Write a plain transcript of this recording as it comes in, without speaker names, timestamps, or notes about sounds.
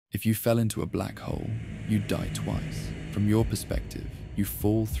If you fell into a black hole, you'd die twice. From your perspective, you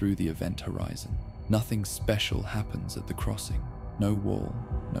fall through the event horizon. Nothing special happens at the crossing. No wall,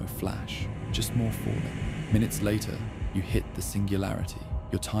 no flash, just more falling. Minutes later, you hit the singularity.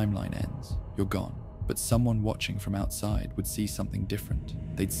 Your timeline ends. You're gone. But someone watching from outside would see something different.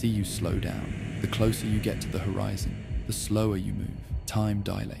 They'd see you slow down. The closer you get to the horizon, the slower you move. Time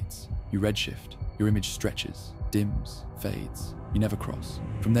dilates. You redshift. Your image stretches, dims, fades. You never cross.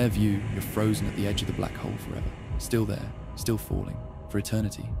 From their view, you're frozen at the edge of the black hole forever. Still there, still falling. For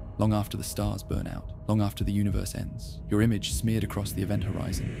eternity, long after the stars burn out, long after the universe ends. Your image smeared across the event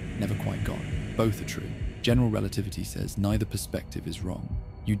horizon, never quite gone. Both are true. General relativity says neither perspective is wrong.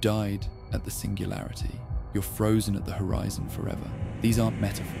 You died at the singularity. You're frozen at the horizon forever. These aren't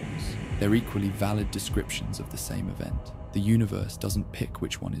metaphors. They're equally valid descriptions of the same event. The universe doesn't pick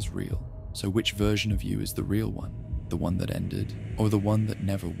which one is real. So which version of you is the real one? The one that ended, or the one that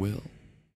never will?